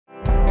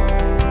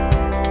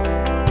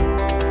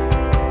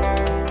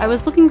I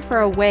was looking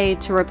for a way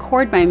to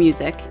record my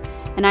music,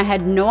 and I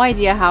had no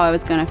idea how I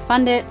was going to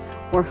fund it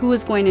or who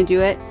was going to do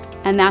it,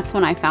 and that's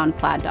when I found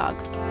Plaid Dog.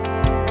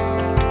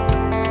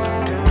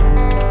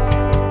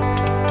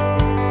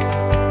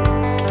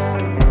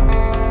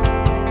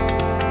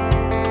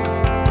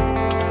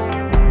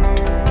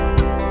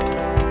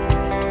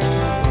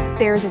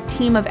 There's a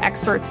team of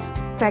experts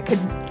that could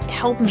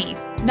help me.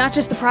 Not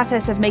just the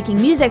process of making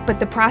music, but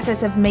the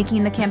process of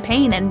making the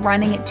campaign and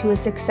running it to a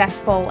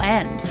successful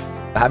end.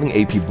 Having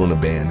 8 people in a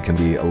band can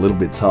be a little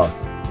bit tough.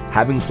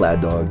 Having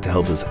Plaid Dog to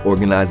help us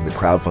organize the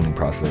crowdfunding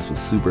process was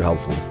super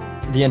helpful.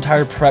 The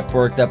entire prep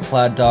work that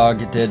Plaid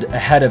Dog did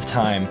ahead of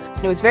time.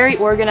 It was very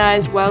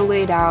organized, well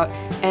laid out,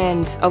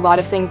 and a lot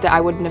of things that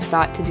I wouldn't have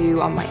thought to do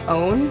on my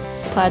own.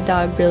 Plaid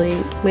Dog really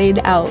laid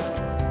out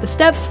the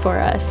steps for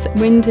us,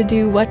 when to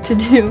do, what to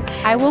do.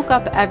 I woke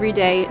up every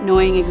day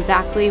knowing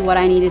exactly what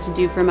I needed to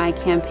do for my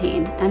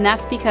campaign, and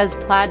that's because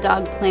Plaid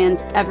Dog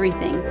plans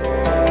everything.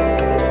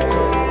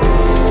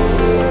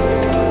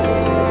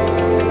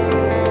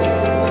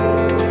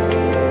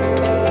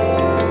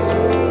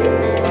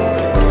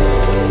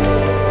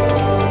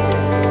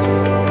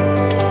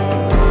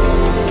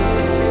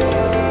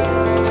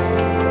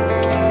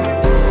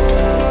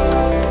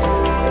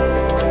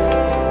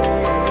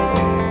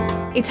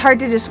 It's hard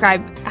to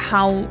describe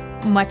how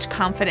much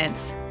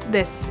confidence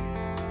this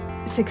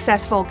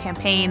successful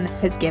campaign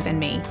has given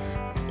me.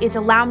 It's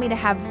allowed me to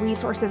have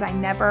resources I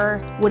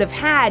never would have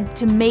had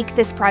to make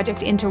this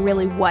project into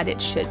really what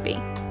it should be.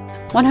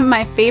 One of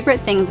my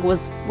favorite things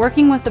was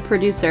working with a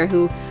producer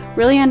who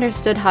really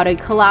understood how to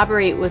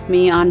collaborate with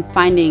me on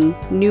finding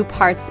new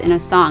parts in a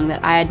song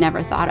that I had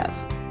never thought of.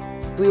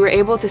 We were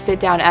able to sit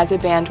down as a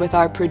band with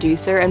our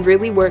producer and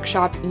really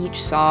workshop each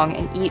song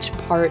and each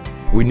part.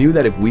 We knew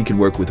that if we could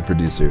work with a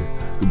producer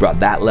who brought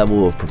that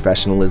level of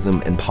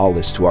professionalism and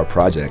polish to our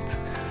project,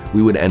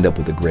 we would end up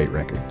with a great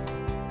record.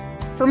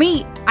 For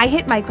me, I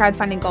hit my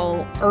crowdfunding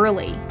goal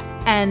early,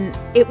 and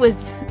it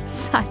was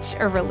such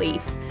a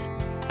relief.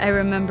 I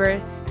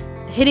remember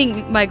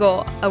hitting my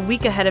goal a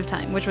week ahead of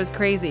time, which was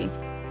crazy.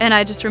 And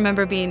I just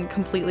remember being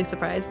completely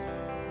surprised.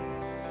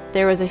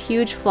 There was a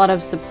huge flood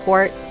of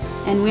support,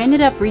 and we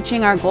ended up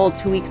reaching our goal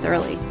 2 weeks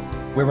early.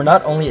 We were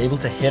not only able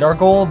to hit our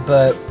goal,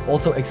 but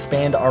also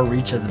expand our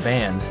reach as a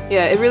band.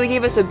 Yeah, it really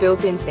gave us a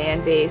built-in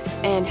fan base,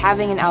 and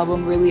having an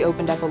album really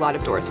opened up a lot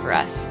of doors for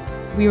us.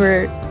 We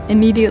were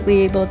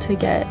immediately able to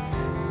get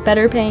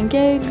better paying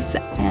gigs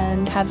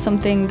and have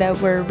something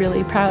that we're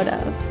really proud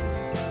of.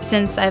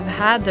 Since I've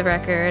had the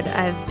record,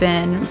 I've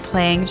been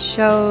playing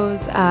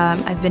shows,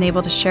 I've been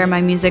able to share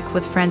my music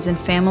with friends and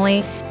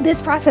family.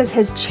 This process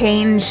has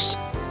changed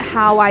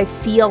how I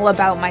feel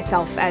about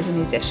myself as a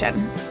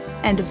musician,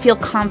 and to feel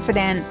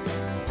confident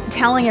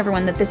telling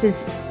everyone that this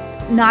is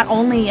not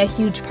only a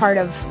huge part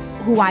of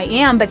who I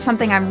am, but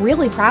something I'm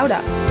really proud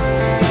of.